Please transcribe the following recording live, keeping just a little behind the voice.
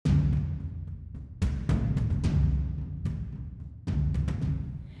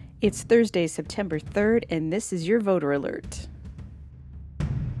It's Thursday, September 3rd, and this is your voter alert.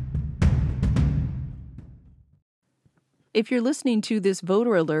 If you're listening to this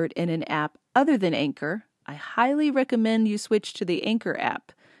voter alert in an app other than Anchor, I highly recommend you switch to the Anchor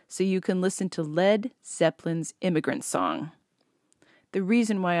app so you can listen to Led Zeppelin's Immigrant Song. The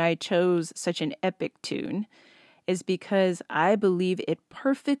reason why I chose such an epic tune is because I believe it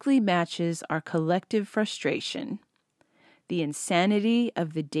perfectly matches our collective frustration, the insanity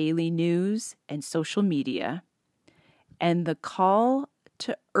of the daily news and social media, and the call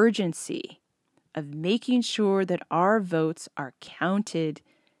to urgency of making sure that our votes are counted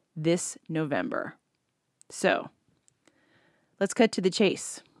this November. So, let's cut to the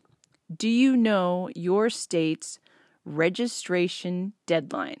chase. Do you know your state's registration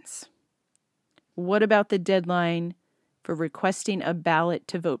deadlines? What about the deadline for requesting a ballot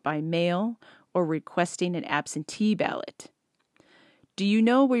to vote by mail or requesting an absentee ballot? Do you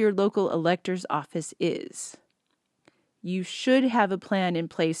know where your local elector's office is? You should have a plan in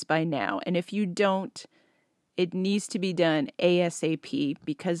place by now, and if you don't, it needs to be done ASAP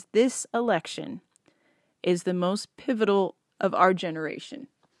because this election is the most pivotal of our generation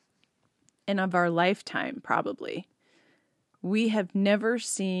and of our lifetime, probably. We have never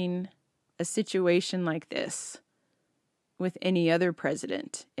seen a situation like this with any other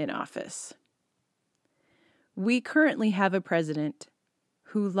president in office. We currently have a president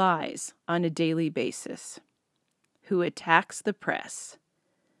who lies on a daily basis, who attacks the press,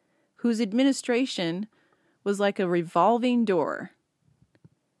 whose administration was like a revolving door,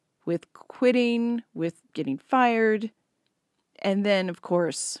 with quitting, with getting fired, and then, of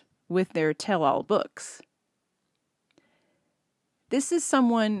course, with their tell-all books. This is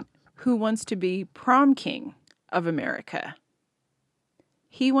someone who wants to be prom king of America.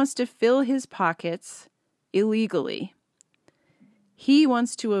 He wants to fill his pockets illegally. He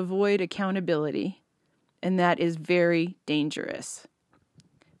wants to avoid accountability, and that is very dangerous.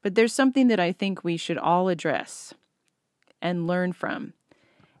 But there's something that I think we should all address and learn from,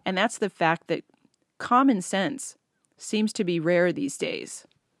 and that's the fact that common sense seems to be rare these days,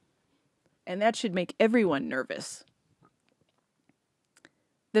 and that should make everyone nervous.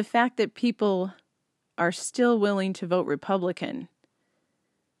 The fact that people are still willing to vote Republican,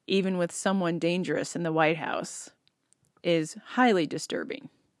 even with someone dangerous in the White House, is highly disturbing.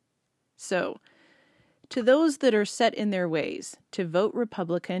 So, to those that are set in their ways to vote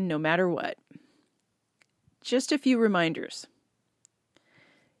Republican no matter what, just a few reminders.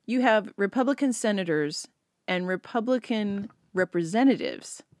 You have Republican senators and Republican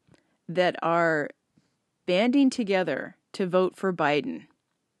representatives that are banding together to vote for Biden.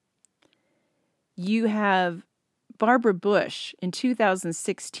 You have Barbara Bush in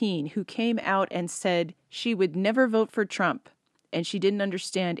 2016, who came out and said she would never vote for Trump, and she didn't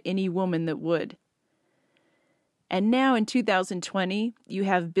understand any woman that would. And now in 2020, you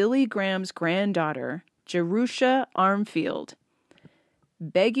have Billy Graham's granddaughter, Jerusha Armfield,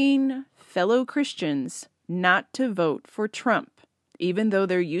 begging fellow Christians not to vote for Trump, even though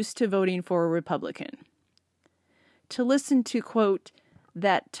they're used to voting for a Republican. To listen to, quote,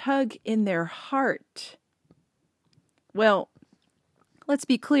 that tug in their heart. Well, let's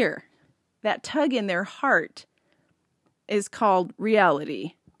be clear. That tug in their heart is called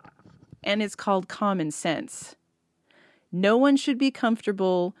reality, and it's called common sense. No one should be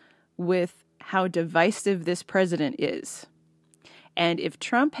comfortable with how divisive this president is. And if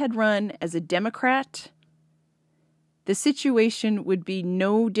Trump had run as a Democrat, the situation would be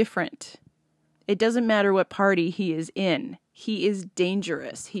no different. It doesn't matter what party he is in. He is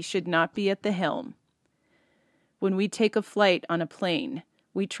dangerous. He should not be at the helm. When we take a flight on a plane,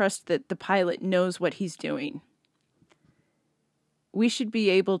 we trust that the pilot knows what he's doing. We should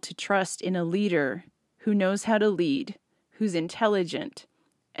be able to trust in a leader who knows how to lead, who's intelligent,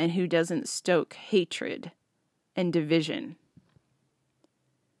 and who doesn't stoke hatred and division.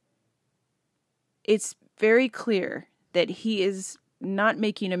 It's very clear that he is not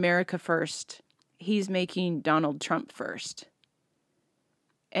making America first. He's making Donald Trump first.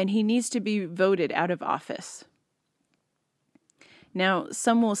 And he needs to be voted out of office. Now,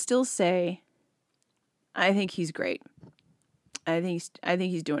 some will still say, I think he's great. I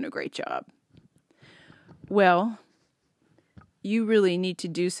think he's doing a great job. Well, you really need to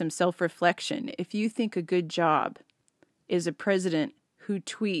do some self-reflection if you think a good job is a president who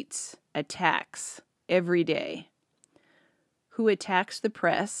tweets attacks every day, who attacks the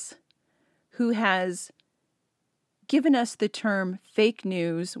press, who has given us the term fake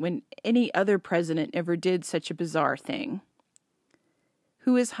news when any other president ever did such a bizarre thing,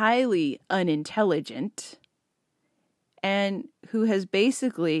 who is highly unintelligent, and who has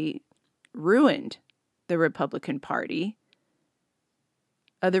basically ruined the Republican Party.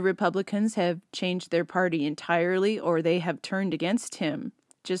 Other Republicans have changed their party entirely, or they have turned against him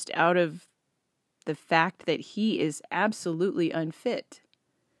just out of the fact that he is absolutely unfit.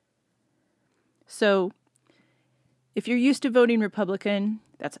 So, if you're used to voting Republican,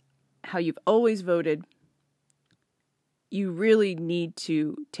 that's how you've always voted, you really need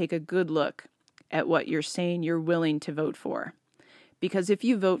to take a good look at what you're saying you're willing to vote for. Because if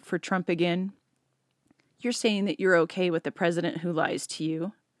you vote for Trump again, you're saying that you're okay with the president who lies to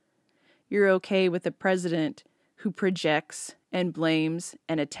you. You're okay with the president who projects and blames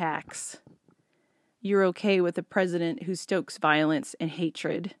and attacks. You're okay with the president who stokes violence and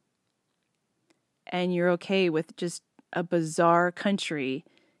hatred. And you're okay with just a bizarre country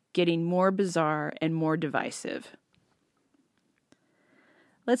getting more bizarre and more divisive.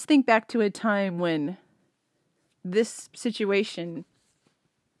 Let's think back to a time when this situation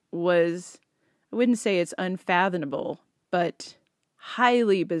was, I wouldn't say it's unfathomable, but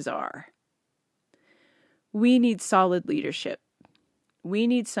highly bizarre. We need solid leadership. We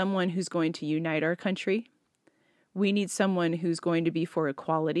need someone who's going to unite our country. We need someone who's going to be for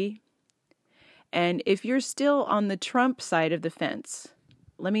equality. And if you're still on the Trump side of the fence,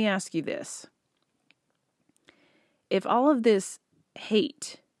 let me ask you this. If all of this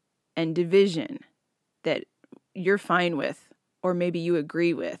hate and division that you're fine with, or maybe you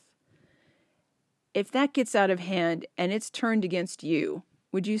agree with, if that gets out of hand and it's turned against you,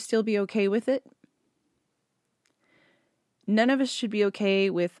 would you still be okay with it? None of us should be okay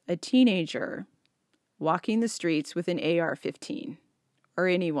with a teenager walking the streets with an AR-15, or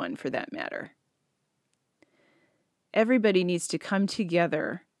anyone for that matter. Everybody needs to come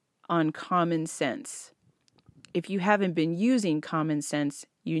together on common sense. If you haven't been using common sense,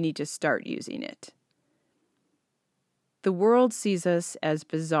 you need to start using it. The world sees us as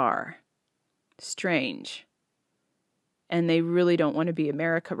bizarre, strange, and they really don't want to be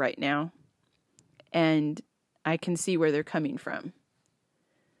America right now. And I can see where they're coming from.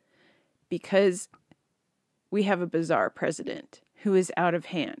 Because we have a bizarre president who is out of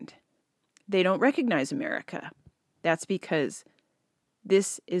hand. They don't recognize America. That's because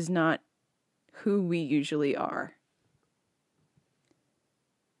this is not who we usually are.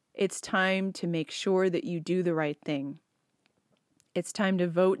 It's time to make sure that you do the right thing. It's time to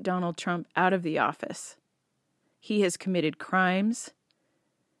vote Donald Trump out of the office. He has committed crimes.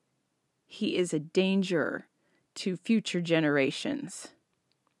 He is a danger to future generations.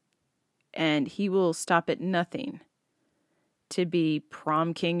 And he will stop at nothing to be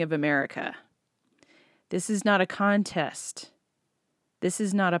prom king of America. This is not a contest. This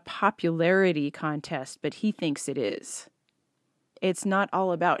is not a popularity contest, but he thinks it is. It's not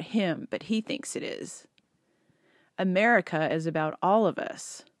all about him, but he thinks it is. America is about all of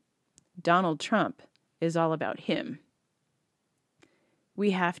us. Donald Trump is all about him.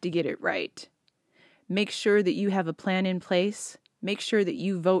 We have to get it right. Make sure that you have a plan in place. Make sure that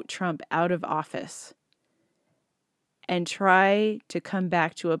you vote Trump out of office. And try to come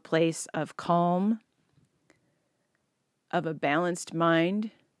back to a place of calm, of a balanced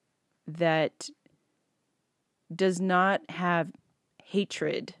mind that does not have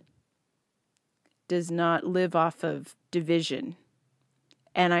hatred, does not live off of division.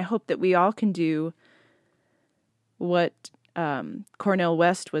 And I hope that we all can do what Cornel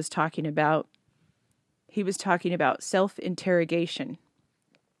West was talking about. He was talking about self-interrogation,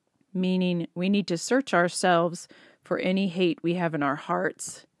 meaning we need to search ourselves for any hate we have in our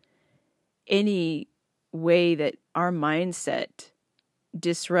hearts, any way that our mindset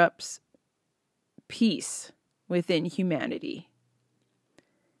disrupts peace within humanity.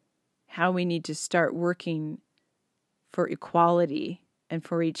 How we need to start working for equality and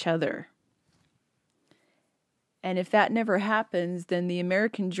for each other. And if that never happens, then the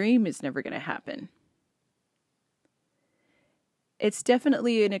American dream is never going to happen. It's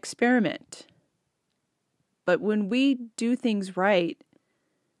definitely an experiment. But when we do things right,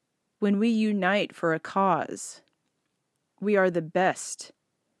 when we unite for a cause, we are the best.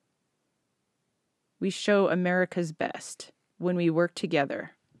 We show America's best when we work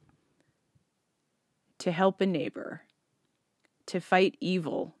together to help a neighbor, to fight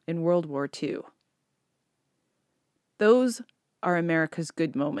evil in World War II. Those are America's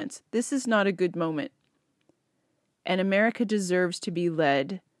good moments. This is not a good moment. And America deserves to be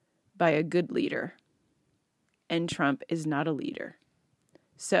led by a good leader. And Trump is not a leader.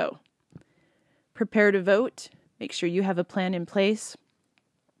 So, prepare to vote. Make sure you have a plan in place.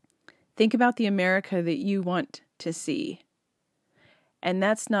 Think about the America that you want to see. And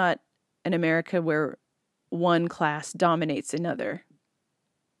that's not an America where one class dominates another,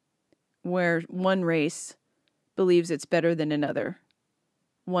 where one race believes it's better than another,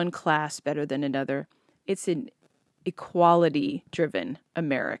 one class better than another. It's an equality-driven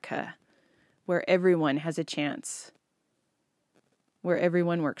America where everyone has a chance, where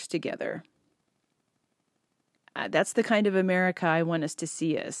everyone works together. That's the kind of America I want to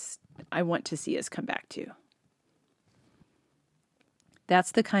see us come back to.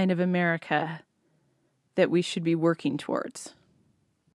 That's the kind of America that we should be working towards.